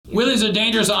Wheelies are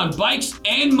dangerous on bikes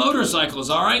and motorcycles,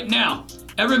 all right? Now,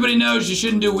 everybody knows you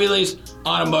shouldn't do wheelies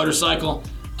on a motorcycle.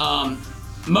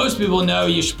 Most people know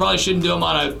you probably shouldn't do them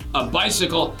on a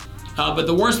bicycle, but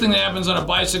the worst thing that happens on a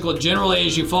bicycle generally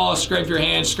is you fall, scrape your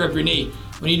hand, scrape your knee.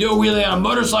 When you do a wheelie on a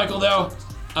motorcycle though,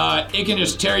 it can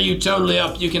just tear you totally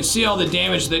up. You can see all the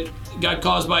damage that got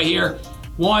caused by here.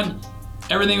 One,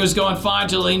 everything was going fine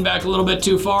till it leaned back a little bit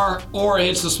too far, or it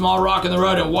hits the small rock in the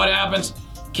road, and what happens?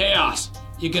 Chaos.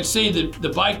 You can see the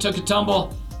bike took a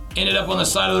tumble, ended up on the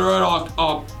side of the road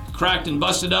all cracked and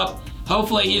busted up.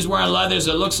 Hopefully he's wearing leathers,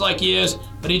 it looks like he is,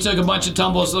 but he took a bunch of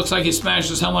tumbles, looks like he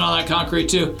smashed his helmet on that concrete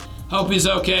too. Hope he's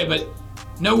okay, but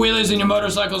no wheelies in your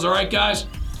motorcycles, all right guys?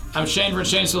 I'm Shane from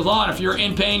Shane's Law, and if you're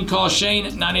in pain, call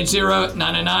Shane,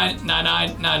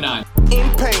 980-999-9999. In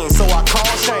pain, so I call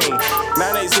Shane,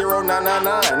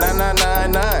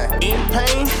 980-999-9999. In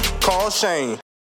pain, call Shane.